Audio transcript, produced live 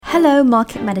Hello,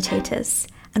 market meditators,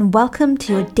 and welcome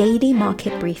to your daily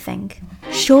market briefing.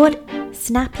 Short,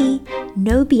 snappy,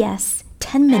 no BS,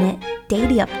 10-minute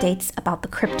daily updates about the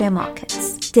crypto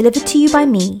markets. Delivered to you by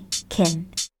me, Kin.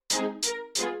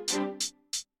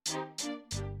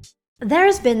 There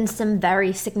has been some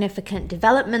very significant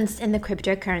developments in the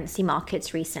cryptocurrency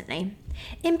markets recently.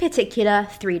 In particular,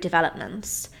 3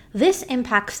 developments. This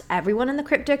impacts everyone in the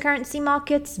cryptocurrency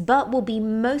markets, but will be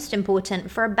most important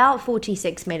for about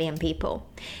 46 million people.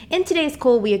 In today's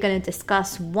call, we are going to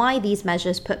discuss why these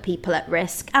measures put people at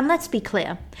risk, and let's be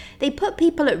clear, they put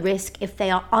people at risk if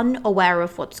they are unaware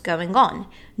of what's going on.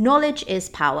 Knowledge is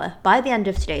power. By the end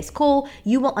of today's call,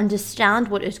 you will understand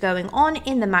what is going on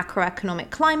in the macroeconomic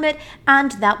climate,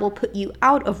 and that will put you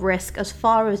out of risk as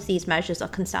far as these measures are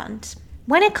concerned.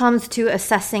 When it comes to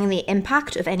assessing the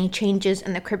impact of any changes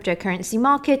in the cryptocurrency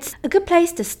markets, a good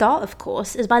place to start, of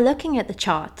course, is by looking at the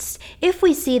charts. If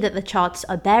we see that the charts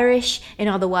are bearish, in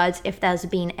other words, if there's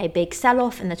been a big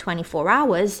sell-off in the 24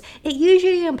 hours, it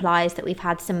usually implies that we've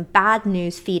had some bad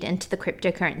news feed into the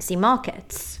cryptocurrency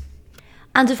markets.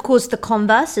 And of course, the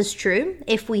converse is true.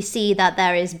 If we see that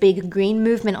there is big green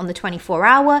movement on the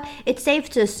 24-hour, it's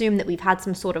safe to assume that we've had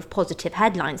some sort of positive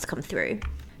headlines come through.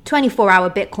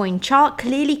 24-hour Bitcoin chart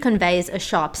clearly conveys a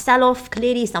sharp sell-off.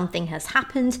 Clearly something has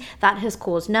happened that has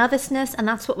caused nervousness, and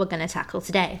that's what we're going to tackle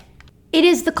today. It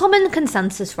is the common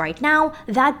consensus right now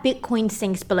that Bitcoin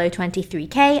sinks below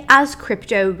 23k as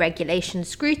crypto regulation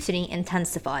scrutiny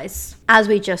intensifies. As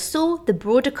we just saw, the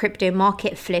broader crypto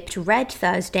market flipped red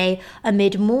Thursday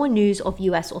amid more news of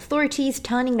US authorities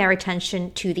turning their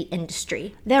attention to the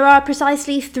industry. There are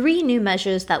precisely 3 new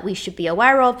measures that we should be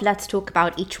aware of. Let's talk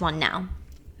about each one now.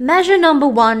 Measure number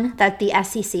 1 that the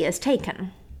SEC has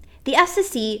taken. The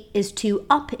SEC is to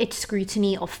up its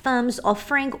scrutiny of firms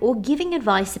offering or giving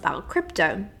advice about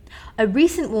crypto. A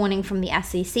recent warning from the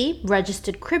SEC,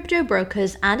 registered crypto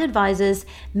brokers and advisors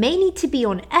may need to be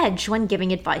on edge when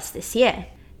giving advice this year.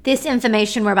 This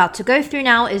information we're about to go through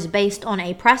now is based on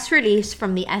a press release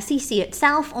from the SEC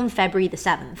itself on February the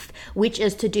 7th, which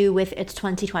is to do with its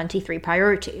 2023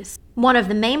 priorities. One of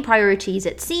the main priorities,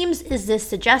 it seems, is this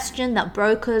suggestion that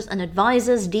brokers and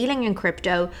advisors dealing in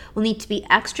crypto will need to be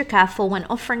extra careful when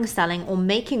offering, selling, or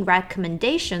making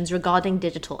recommendations regarding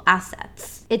digital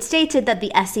assets. It stated that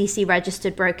the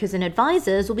SEC-registered brokers and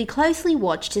advisors will be closely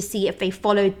watched to see if they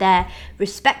followed their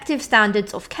respective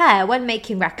standards of care when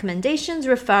making recommendations,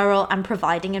 referral, and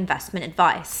providing investment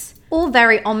advice. All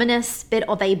very ominous, bit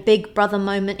of a big brother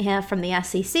moment here from the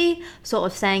SEC, sort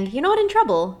of saying, you're not in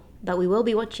trouble, but we will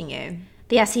be watching you.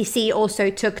 The SEC also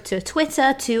took to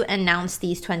Twitter to announce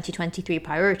these 2023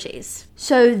 priorities.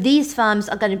 So these firms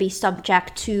are going to be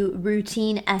subject to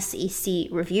routine SEC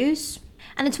reviews.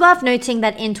 And it's worth noting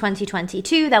that in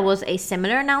 2022, there was a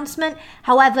similar announcement.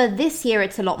 However, this year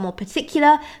it's a lot more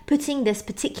particular, putting this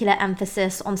particular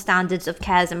emphasis on standards of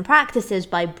cares and practices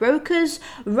by brokers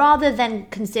rather than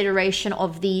consideration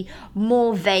of the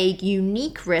more vague,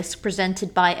 unique risk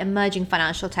presented by emerging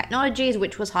financial technologies,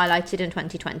 which was highlighted in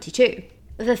 2022.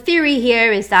 The theory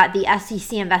here is that the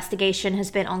SEC investigation has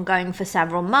been ongoing for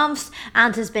several months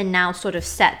and has been now sort of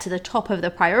set to the top of the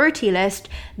priority list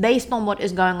based on what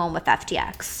is going on with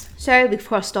FTX. So we've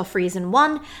crossed off reason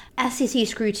 1, SEC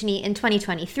scrutiny in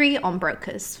 2023 on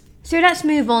brokers. So let's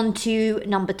move on to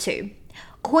number 2.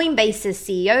 Coinbase's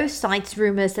CEO cites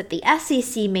rumors that the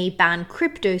SEC may ban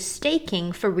crypto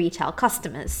staking for retail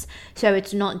customers. So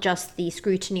it's not just the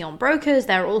scrutiny on brokers,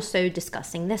 they're also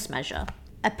discussing this measure.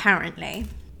 Apparently.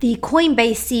 The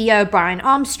Coinbase CEO Brian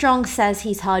Armstrong says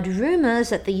he's heard rumors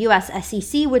that the US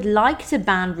SEC would like to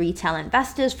ban retail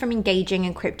investors from engaging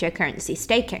in cryptocurrency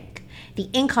staking, the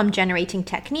income-generating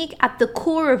technique at the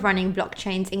core of running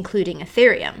blockchains, including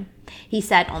Ethereum. He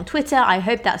said on Twitter, I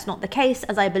hope that's not the case,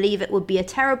 as I believe it would be a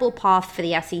terrible path for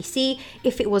the SEC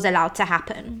if it was allowed to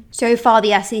happen. So far,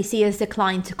 the SEC has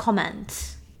declined to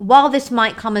comment. While this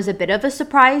might come as a bit of a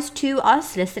surprise to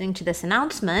us listening to this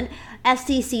announcement,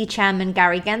 SEC Chairman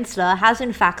Gary Gensler has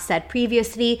in fact said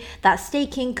previously that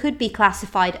staking could be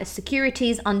classified as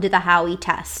securities under the Howey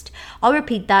test. I'll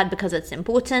repeat that because it's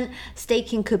important.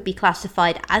 Staking could be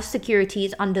classified as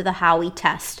securities under the Howey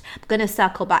test. I'm going to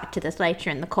circle back to this later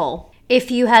in the call. If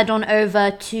you head on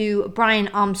over to Brian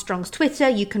Armstrong's Twitter,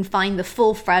 you can find the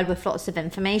full thread with lots of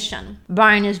information.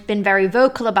 Brian has been very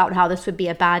vocal about how this would be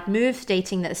a bad move,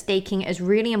 stating that staking is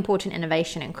really important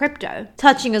innovation in crypto,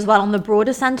 touching as well on the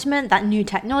broader sentiment that new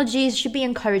technologies should be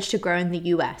encouraged to grow in the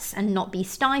US and not be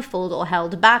stifled or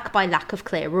held back by lack of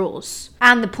clear rules.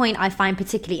 And the point I find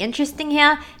particularly interesting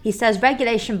here, he says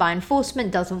regulation by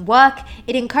enforcement doesn't work.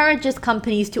 It encourages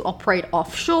companies to operate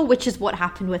offshore, which is what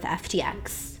happened with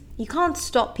FTX. You can't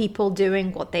stop people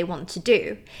doing what they want to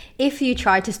do. If you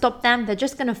try to stop them, they're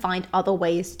just going to find other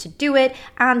ways to do it,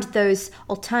 and those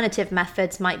alternative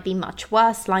methods might be much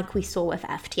worse, like we saw with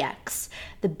FTX.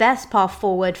 The best path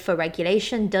forward for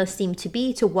regulation does seem to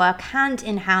be to work hand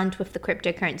in hand with the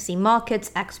cryptocurrency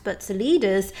markets experts and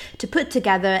leaders to put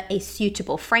together a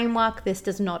suitable framework. This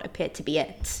does not appear to be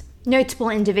it. Notable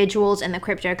individuals in the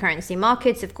cryptocurrency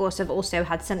markets, of course, have also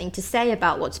had something to say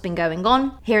about what's been going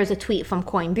on. Here's a tweet from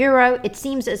Coin Bureau. It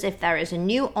seems as if there is a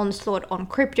new onslaught on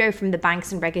crypto from the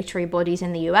banks and regulatory bodies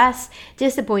in the US.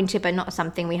 Disappointed, but not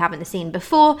something we haven't seen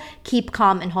before. Keep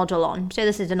calm and hodl on. So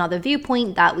this is another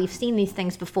viewpoint that we've seen these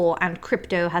things before and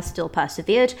crypto has still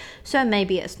persevered. So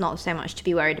maybe it's not so much to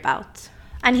be worried about.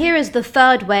 And here is the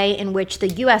third way in which the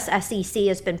US SEC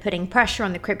has been putting pressure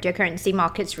on the cryptocurrency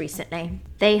markets recently.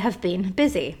 They have been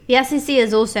busy. The SEC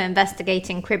is also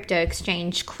investigating crypto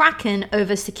exchange Kraken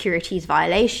over securities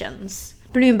violations.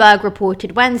 Bloomberg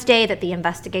reported Wednesday that the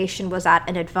investigation was at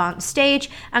an advanced stage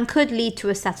and could lead to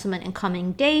a settlement in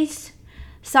coming days,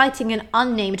 citing an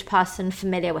unnamed person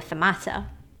familiar with the matter.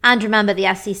 And remember,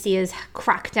 the SEC has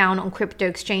cracked down on crypto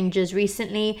exchanges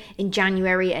recently. In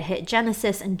January, it hit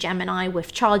Genesis and Gemini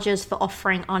with charges for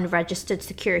offering unregistered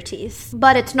securities.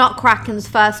 But it's not Kraken's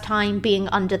first time being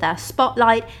under their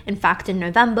spotlight. In fact, in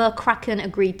November, Kraken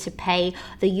agreed to pay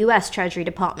the US Treasury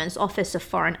Department's Office of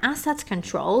Foreign Assets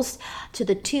Controls to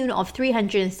the tune of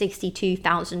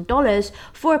 $362,000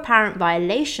 for apparent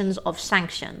violations of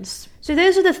sanctions. So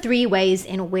those are the three ways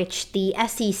in which the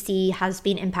SEC has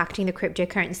been impacting the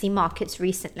cryptocurrency markets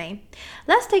recently.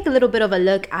 Let's take a little bit of a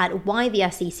look at why the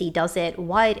SEC does it,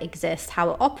 why it exists,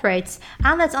 how it operates,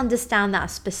 and let's understand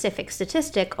that specific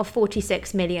statistic of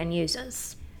 46 million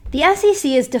users. The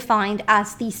SEC is defined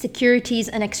as the Securities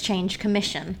and Exchange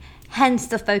Commission, hence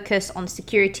the focus on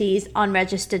securities,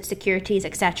 unregistered securities,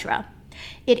 etc.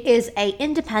 It is an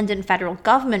independent federal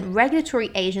government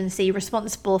regulatory agency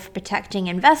responsible for protecting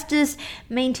investors,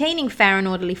 maintaining fair and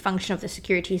orderly function of the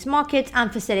securities markets,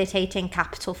 and facilitating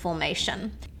capital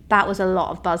formation. That was a lot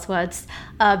of buzzwords.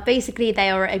 Basically, they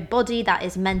are a body that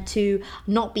is meant to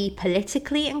not be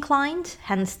politically inclined,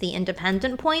 hence the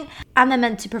independent point, and they're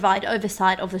meant to provide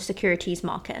oversight of the securities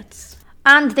markets.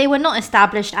 And they were not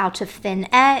established out of thin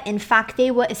air. In fact,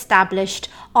 they were established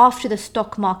after the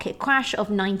stock market crash of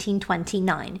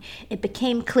 1929. It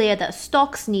became clear that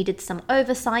stocks needed some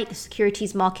oversight, the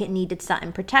securities market needed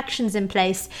certain protections in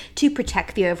place to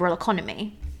protect the overall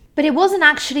economy. But it wasn't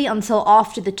actually until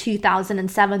after the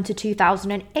 2007 to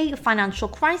 2008 financial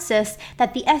crisis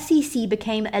that the SEC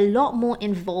became a lot more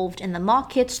involved in the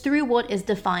markets through what is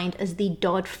defined as the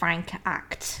Dodd-Frank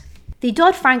Act. The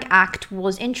Dodd-Frank Act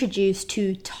was introduced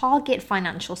to target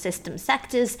financial system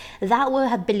sectors that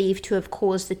were believed to have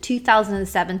caused the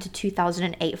 2007 to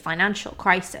 2008 financial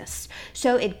crisis.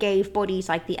 So it gave bodies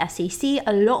like the SEC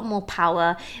a lot more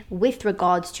power with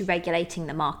regards to regulating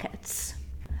the markets.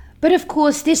 But of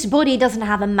course, this body doesn't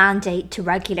have a mandate to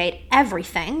regulate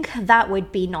everything. That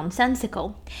would be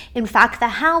nonsensical. In fact, the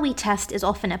Howey test is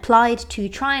often applied to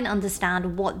try and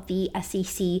understand what the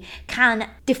SEC can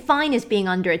define as being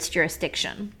under its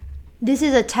jurisdiction. This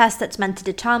is a test that's meant to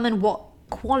determine what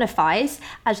qualifies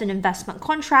as an investment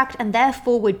contract and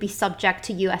therefore would be subject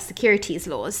to US securities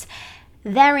laws.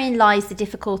 Therein lies the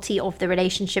difficulty of the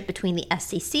relationship between the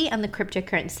SEC and the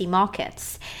cryptocurrency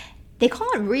markets. They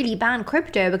can't really ban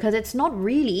crypto because it's not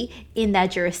really in their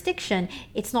jurisdiction.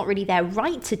 It's not really their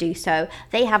right to do so.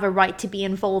 They have a right to be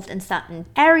involved in certain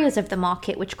areas of the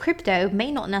market which crypto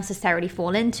may not necessarily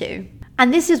fall into.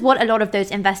 And this is what a lot of those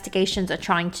investigations are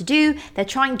trying to do. They're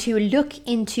trying to look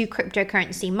into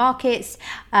cryptocurrency markets,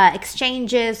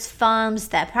 exchanges, firms,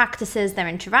 their practices, their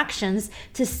interactions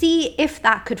to see if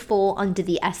that could fall under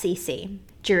the SEC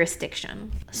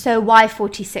jurisdiction. So why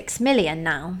 46 million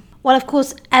now? Well, of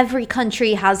course, every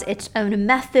country has its own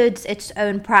methods, its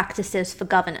own practices for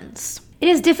governance. It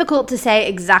is difficult to say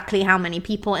exactly how many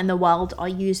people in the world are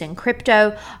using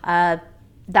crypto.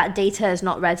 That data is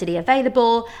not readily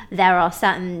available. There are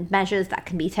certain measures that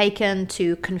can be taken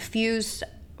to confuse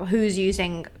who's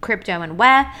using crypto and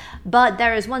where, but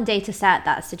there is one data set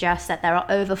that suggests that there are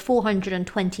over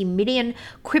 420 million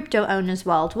crypto owners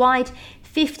worldwide,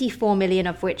 54 million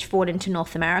of which fall into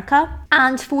North America,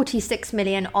 and 46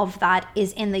 million of that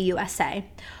is in the USA.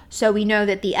 So we know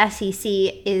that the SEC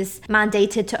is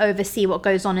mandated to oversee what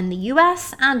goes on in the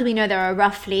US, and we know there are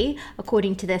roughly,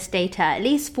 according to this data, at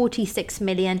least 46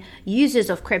 million users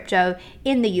of crypto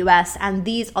in the US, and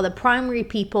these are the primary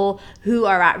people who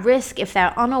are at risk if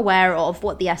they're unaware of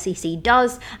what the SEC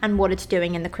does and what it's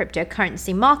doing in the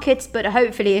cryptocurrency markets. But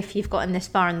hopefully, if you've gotten this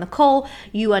far in the call,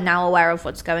 you are now aware of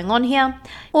what's going on here.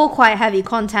 All quite heavy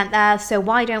content there, so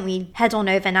why don't we head on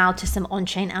over now to some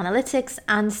on-chain analytics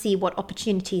and see what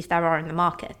opportunities there are in the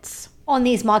markets. On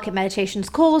these market meditations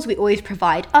calls, we always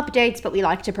provide updates, but we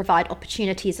like to provide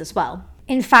opportunities as well.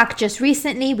 In fact, just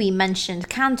recently we mentioned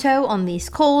Canto on these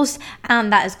calls,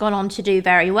 and that has gone on to do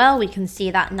very well. We can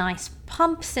see that nice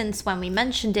pump since when we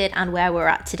mentioned it and where we're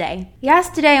at today.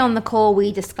 Yesterday on the call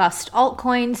we discussed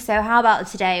altcoins, so how about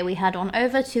today we head on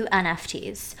over to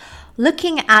NFTs.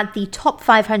 Looking at the top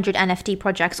 500 NFT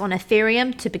projects on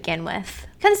Ethereum to begin with,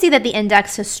 you can see that the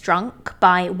index has shrunk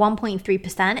by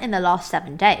 1.3% in the last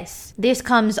 7 days. This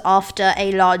comes after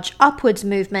a large upwards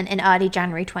movement in early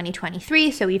January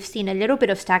 2023, so we've seen a little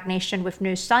bit of stagnation with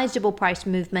no sizable price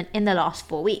movement in the last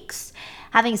 4 weeks.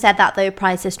 Having said that, though,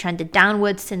 price has trended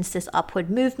downwards since this upward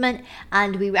movement,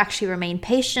 and we actually remain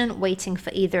patient, waiting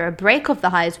for either a break of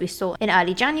the highs we saw in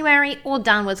early January or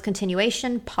downwards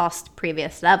continuation past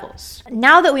previous levels.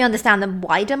 Now that we understand the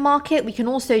wider market, we can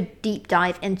also deep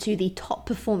dive into the top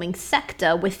performing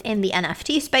sector within the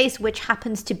NFT space, which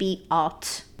happens to be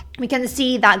art. We can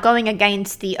see that going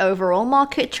against the overall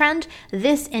market trend,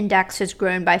 this index has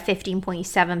grown by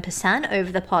 15.7% over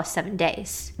the past 7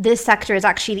 days. This sector is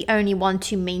actually the only one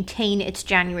to maintain its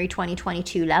January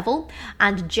 2022 level,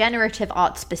 and generative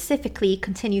art specifically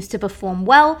continues to perform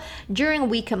well during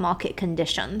weaker market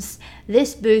conditions.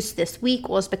 This boost this week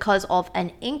was because of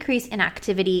an increase in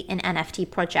activity in NFT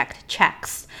project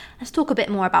checks. Let's talk a bit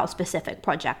more about specific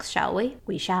projects, shall we?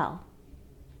 We shall.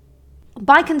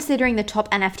 By considering the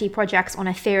top NFT projects on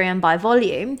Ethereum by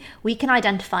volume, we can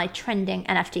identify trending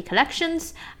NFT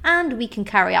collections, and we can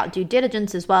carry out due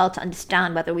diligence as well to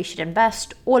understand whether we should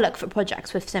invest or look for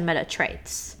projects with similar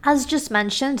traits. As just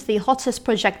mentioned, the hottest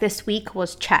project this week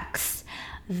was Checks.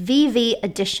 VV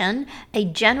Edition, a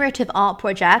generative art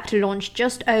project launched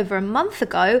just over a month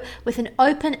ago with an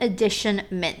open edition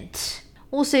mint.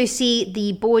 Also see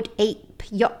the Bored Ape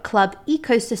Yacht Club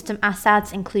ecosystem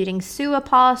assets, including Sewer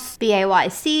Pass,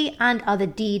 BAYC, and other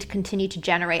Deed, continue to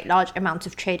generate large amounts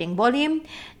of trading volume.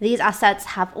 These assets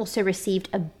have also received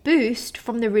a boost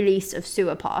from the release of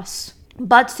Sewer Pass,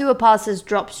 but Sewer Pass has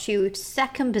dropped to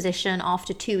second position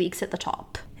after 2 weeks at the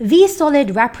top.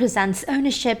 VSolid represents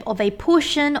ownership of a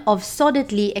portion of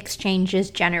Solidly Exchange's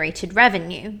generated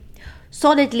revenue.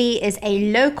 Solidly is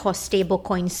a low-cost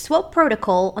stablecoin swap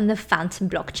protocol on the Phantom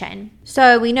blockchain.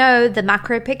 So we know the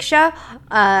macro picture,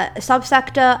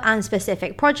 subsector, and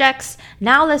specific projects.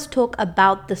 Now let's talk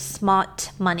about the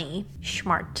smart money.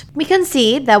 Smart. We can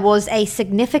see there was a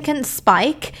significant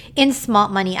spike in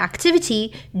smart money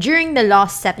activity during the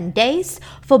last 7 days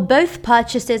for both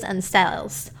purchases and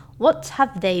sales. What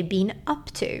have they been up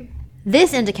to?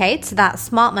 This indicates that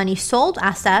smart money sold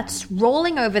assets,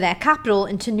 rolling over their capital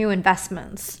into new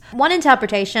investments. One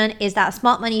interpretation is that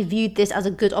smart money viewed this as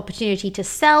a good opportunity to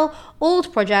sell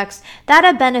old projects that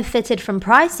have benefited from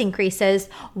price increases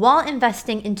while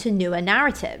investing into newer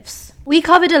narratives. We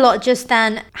covered a lot just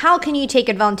then. How can you take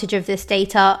advantage of this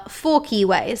data? 4 key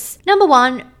ways. Number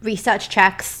 1, research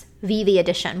checks, VV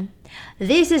Edition.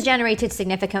 This has generated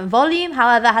significant volume,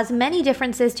 however, has many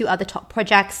differences to other top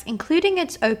projects, including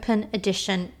its open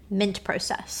edition mint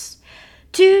process.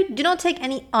 2, do not take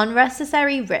any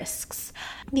unnecessary risks.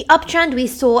 The uptrend we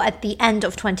saw at the end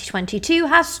of 2022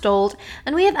 has stalled,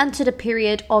 and we have entered a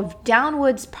period of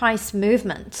downwards price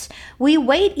movement. We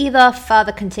wait either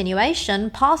further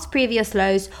continuation past previous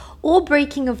lows or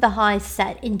breaking of the highs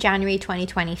set in January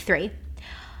 2023.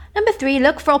 Number 3,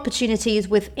 look for opportunities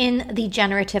within the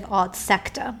generative art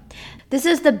sector. This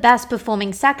is the best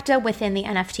performing sector within the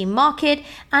NFT market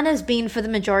and has been for the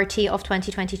majority of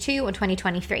 2022 or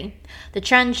 2023. The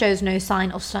trend shows no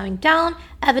sign of slowing down,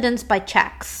 evidenced by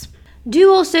checks.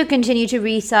 Do also continue to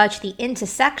research the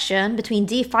intersection between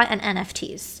DeFi and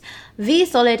NFTs.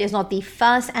 VSolid is not the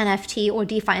first NFT or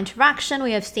DeFi interaction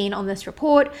we have seen on this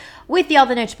report, with the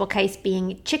other notable case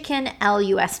being Chicken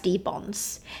LUSD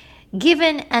bonds.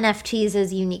 Given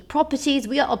NFTs' unique properties,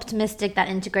 we are optimistic that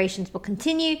integrations will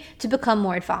continue to become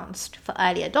more advanced. For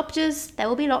early adopters, there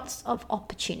will be lots of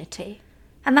opportunity.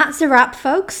 And that's a wrap,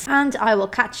 folks, and I will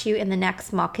catch you in the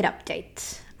next market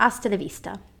update. Hasta la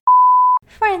vista.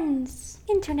 Friends,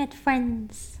 internet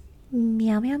friends.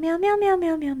 Meow meow meow meow meow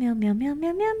meow meow meow meow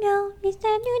meow meow meow. Mr.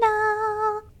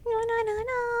 Noodle. No no no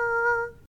no.